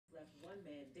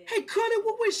Hey,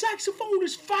 curlywoodwind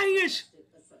saxophonist fans!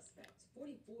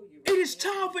 It is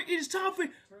time for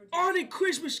early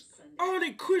Christmas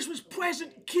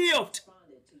present gift.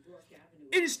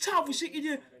 It is time for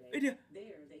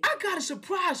I got a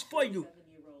surprise for you.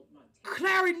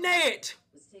 Clarinet.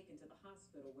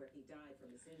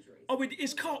 Oh,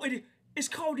 it's called the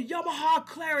Yamaha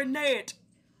Clarinet.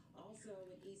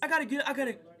 I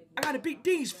gotta beat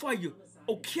these for you,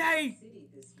 okay?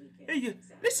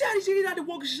 Let's see how these out the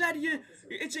workers out here.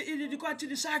 It's go out to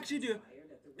the side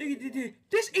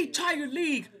this entire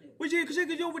league, which is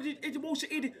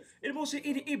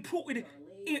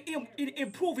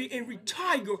improving and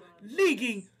retire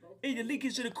leaguing. And the league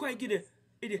is in the crank.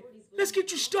 Let's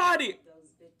get you started.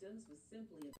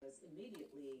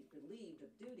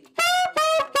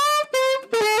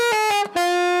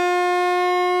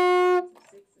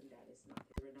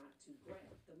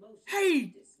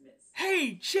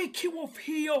 Hey, J. Kenworth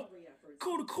here.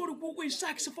 Go to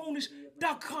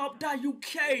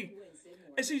curlywoodwindsaxophonist.com.uk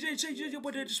and see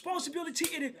with the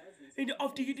responsibility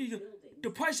of the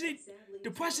president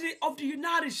of the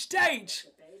United States.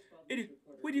 I'm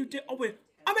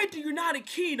at the United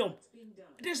Kingdom.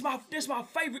 This my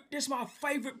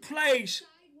favorite place.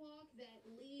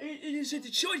 It's at the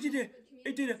church.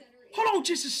 Hold on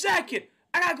just a second.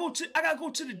 I gotta go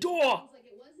to the door.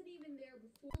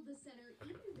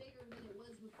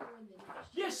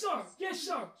 Yes,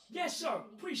 sir.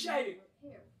 Appreciate it.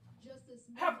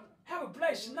 Have a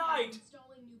blessed night.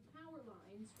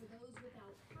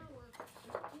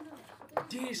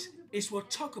 This is what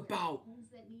talk about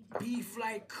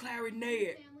B-flat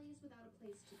clarinet.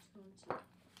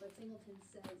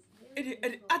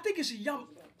 I think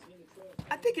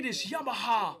it is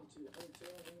Yamaha.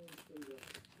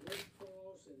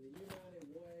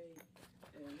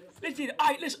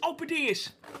 Let's open this.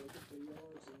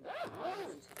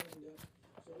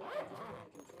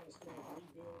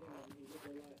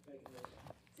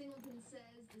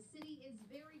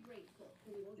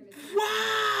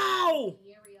 Wow!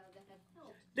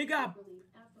 They got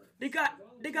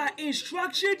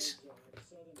instructions.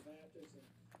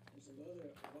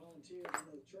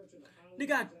 They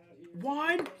got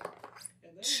 1,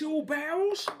 2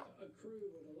 barrels.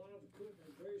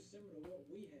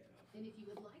 And if you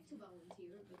would like to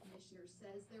volunteer, the commissioner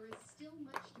says there is still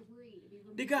much debris to be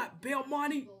removed. They got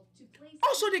Belmonte.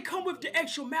 Also, they come with the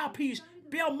extra mouthpiece,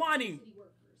 Belmonte.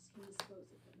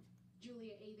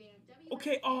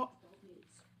 Okay,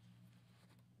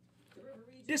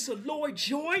 this a Lloyd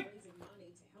joint.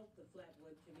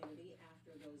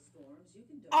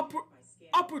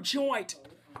 Upper joint.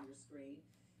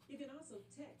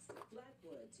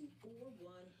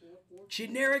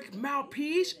 Generic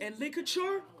mouthpiece and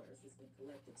ligature.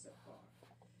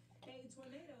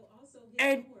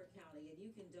 And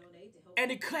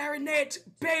the clarinet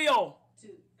bell.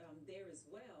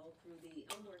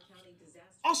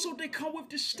 Also, they come with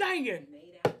the stand.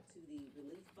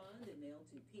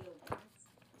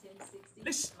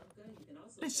 Let's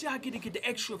see. I get the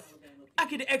extra. I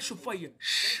get the extra for you.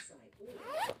 Shh.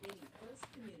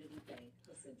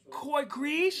 Coy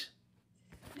grease.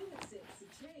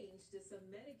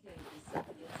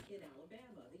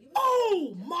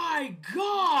 Oh my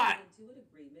God!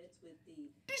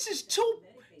 This is two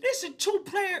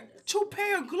pair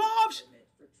of gloves.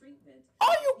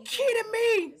 Are you kidding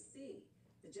me?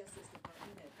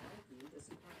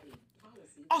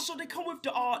 Also, they come with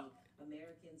the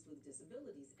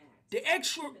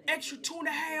extra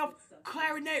 2.5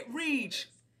 clarinet reeds.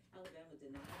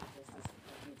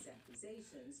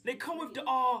 They come with the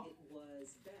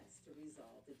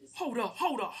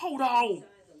hold on.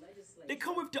 They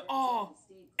come with the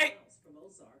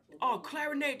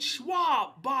clarinet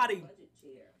Schwab body.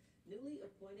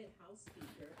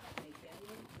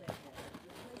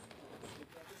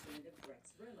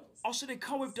 Also, they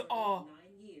come with the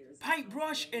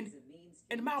paintbrush and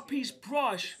the mouthpiece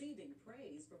brush.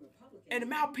 And the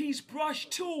mouthpiece brush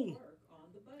too.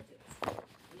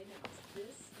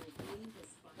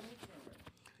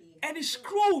 And the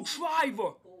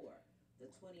screwdriver.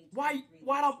 Why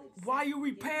you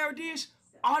repair this?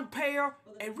 Unpair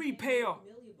and repair.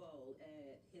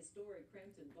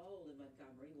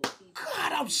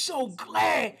 God, I'm so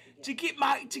glad to get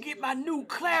my new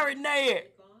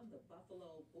clarinet.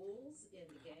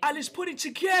 Let's put it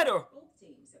together.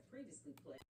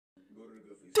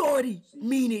 30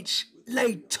 minutes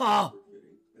later.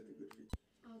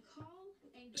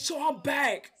 So I'm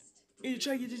back.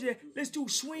 Let's do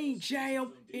swing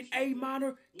jam in A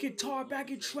minor, guitar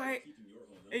backing track,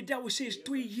 and that was since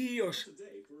 3 years.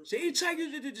 So anytime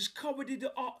you discover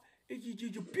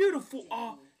your beautiful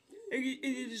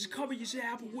It is coming. You say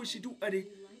Apple wish to do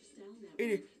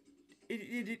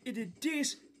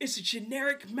this is a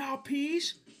generic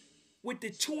mouthpiece with the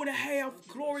 2.5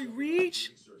 glory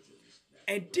reach,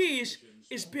 and this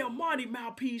is Belmonte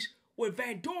mouthpiece with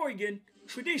Van Dorian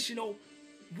traditional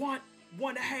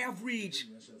 1.5 reach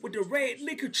with the red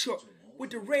ligature,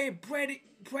 with the red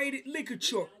braided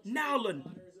ligature, Nowlin.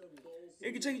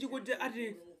 It can take you with the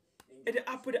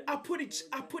I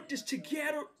put this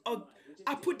together.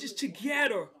 I put this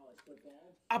together.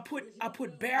 I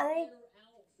put barrel,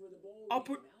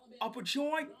 upper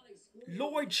joint,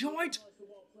 lower joint,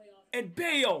 and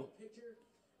bail.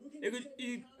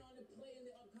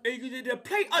 The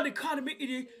play undercut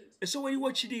so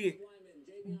what you did.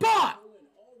 But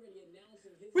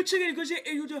we check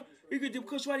it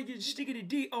because why you stick it in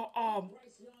D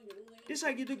this how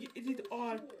you look at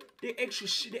the extra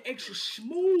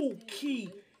smooth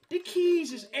key. The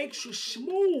keys is extra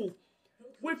smooth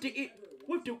with the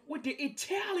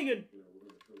Italian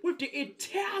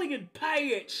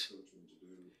patch.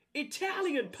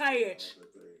 Italian patch.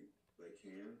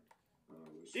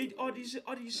 All these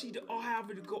see the all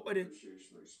having to go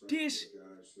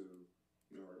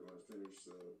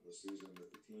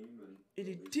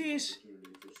this.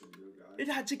 It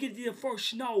had to get to the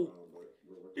first note.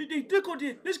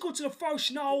 Let's go to the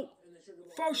first note.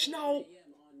 First note,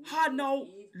 high note,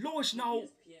 lowest note,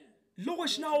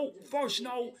 first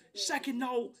note, second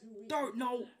note, third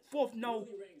note, fourth note,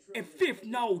 and fifth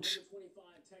note.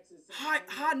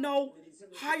 High note,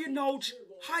 higher notes,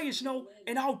 highest note,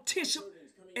 and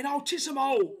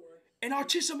altissimo.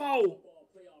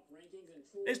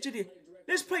 Let's do this.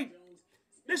 Let's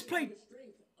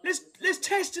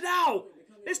test it out.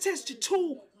 Let's test the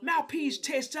 2 mouthpiece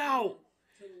test out.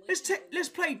 Let's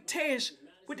play test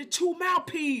with the 2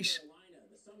 mouthpiece.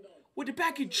 With the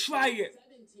back and try it.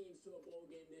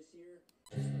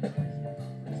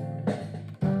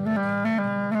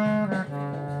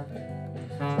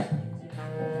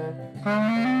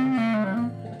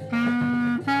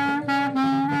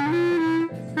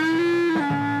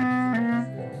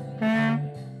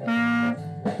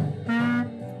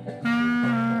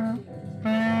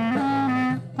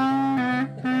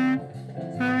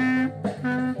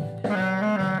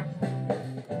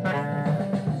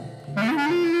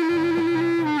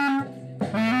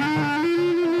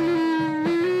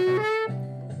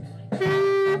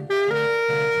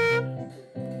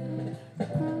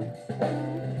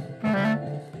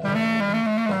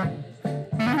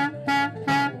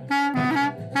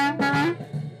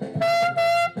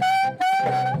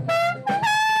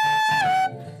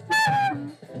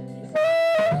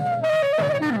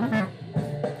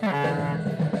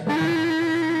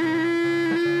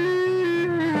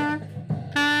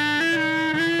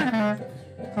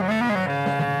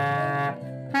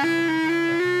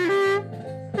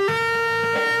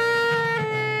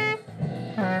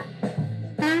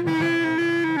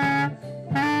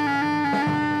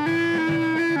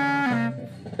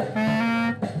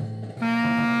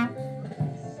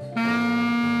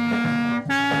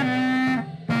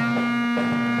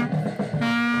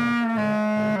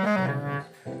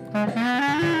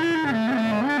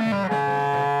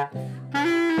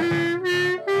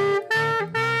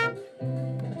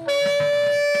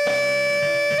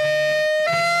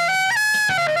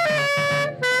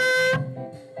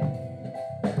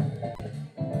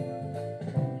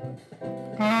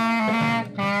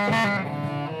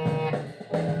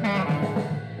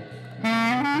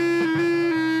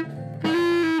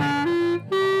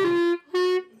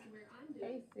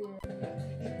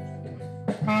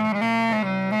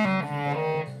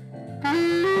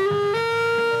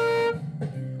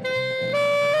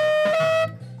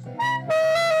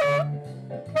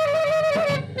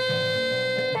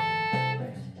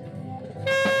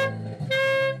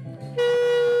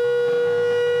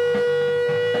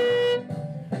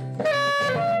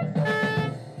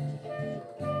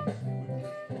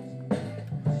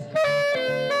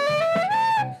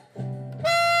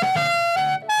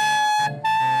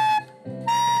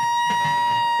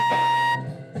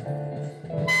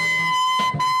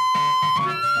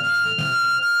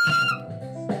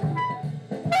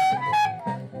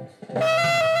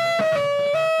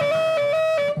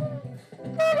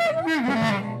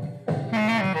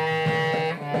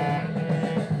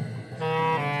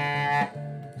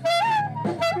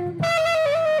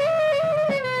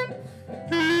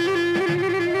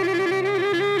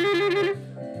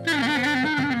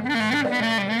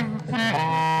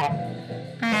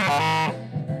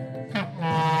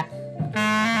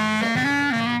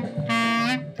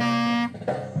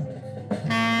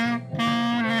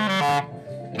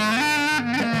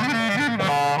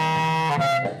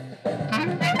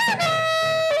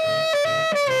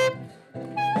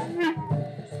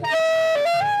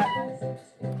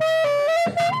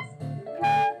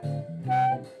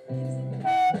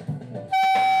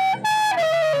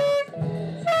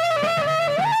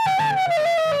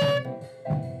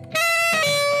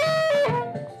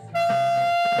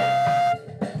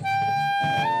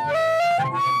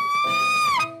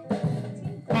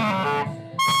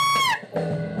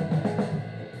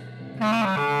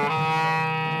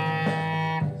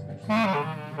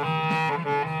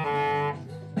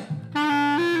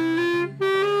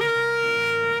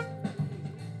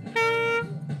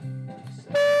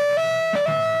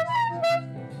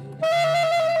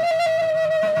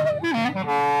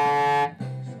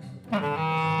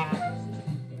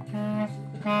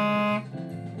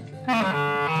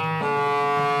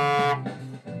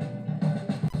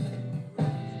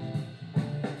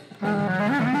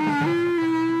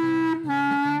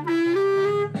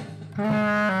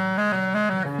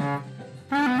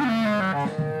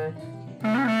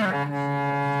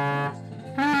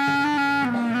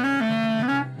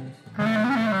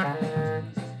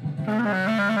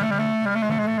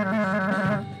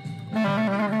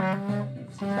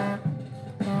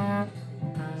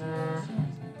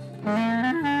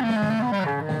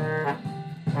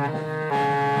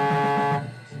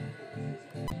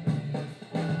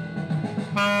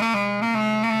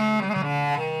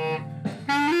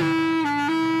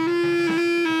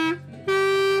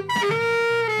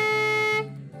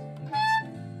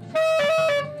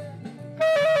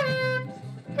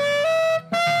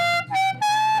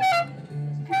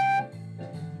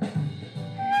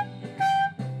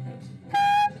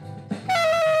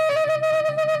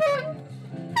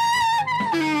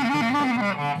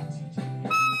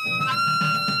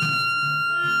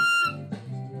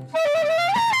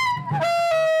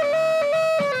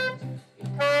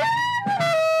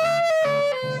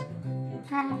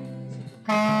 Alright,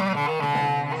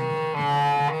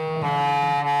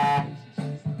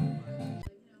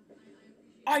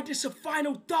 this is a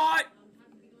final thought.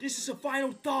 This is a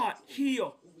final thought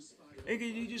here. And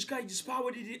you just got this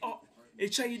power to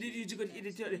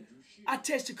I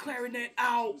tested Clarinet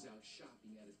out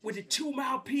with a 2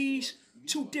 mouthpiece,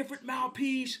 2 different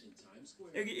mouthpiece.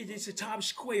 It's a Times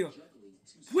Square.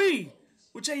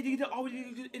 Which I did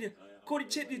go to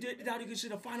check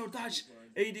the final thoughts.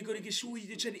 And they're gonna get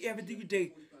sweet to everything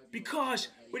today. Because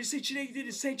when they say today did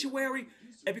the sanctuary,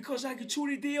 and because I can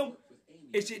tune them,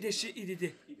 it's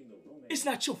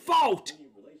not your fault.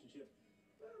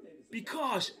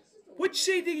 Because what you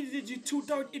say the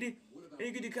 230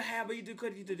 and you can have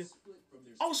it.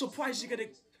 Also, price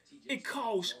it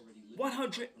costs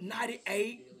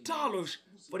 $198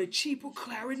 for the cheaper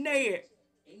Clarinet.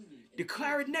 The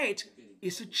Clarinet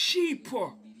is a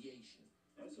cheaper.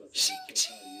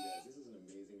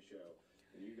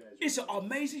 It's an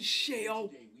amazing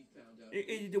show.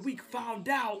 We found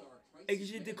out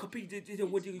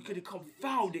what you could have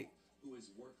confounded.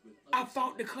 I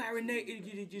found the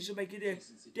Clarinet just to make it.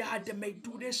 They had to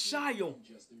do their style.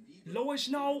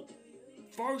 Lowest note,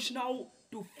 first note,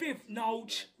 to 5th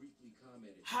note,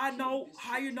 high note,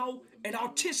 higher note, and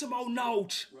altissimo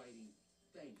note.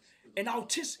 And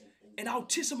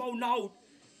altissimo note,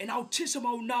 and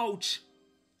altissimo note.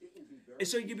 And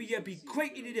so you be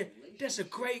great in it. That's a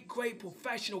great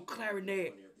professional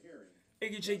Clarinet.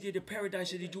 And you just did the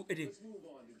paradise that you do it.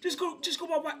 Just go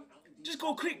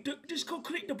click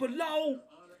the below.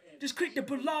 Just click the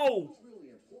below.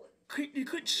 Click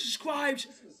subscribe.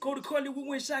 Go to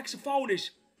curlywoodwindwindssaxophonist.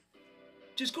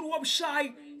 Just go to the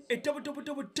website at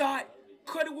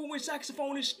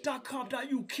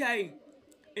www.curlywoodwindsaxophonist.com.uk.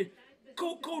 And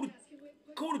go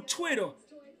to Twitter,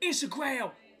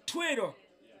 Instagram, Twitter,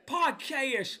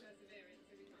 podcast,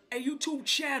 and YouTube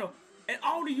channel, and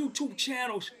all the YouTube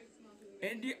channels,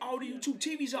 and all the YouTube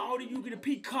TVs are all the you get a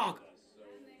Peacock.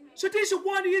 So this is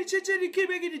one of the keep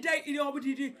making the date. You know, but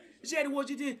you said what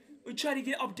you did. We try to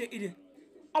get updated.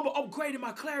 I'm gonna upgrade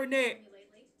my Clarinet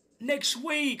next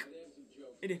week.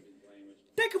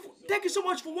 Thank you so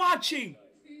much for watching.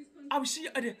 I will see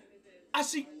you. I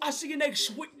see you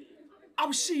next week. I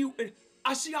will see you.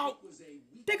 I see y'all.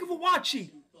 Thank you for watching.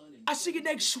 I see you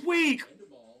next week.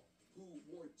 Who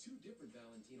wore 2 different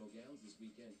Valentino gowns this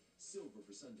weekend? Silver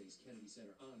for Sunday's Kennedy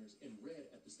Center Honors and red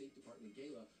at the State Department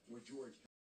Gala, where George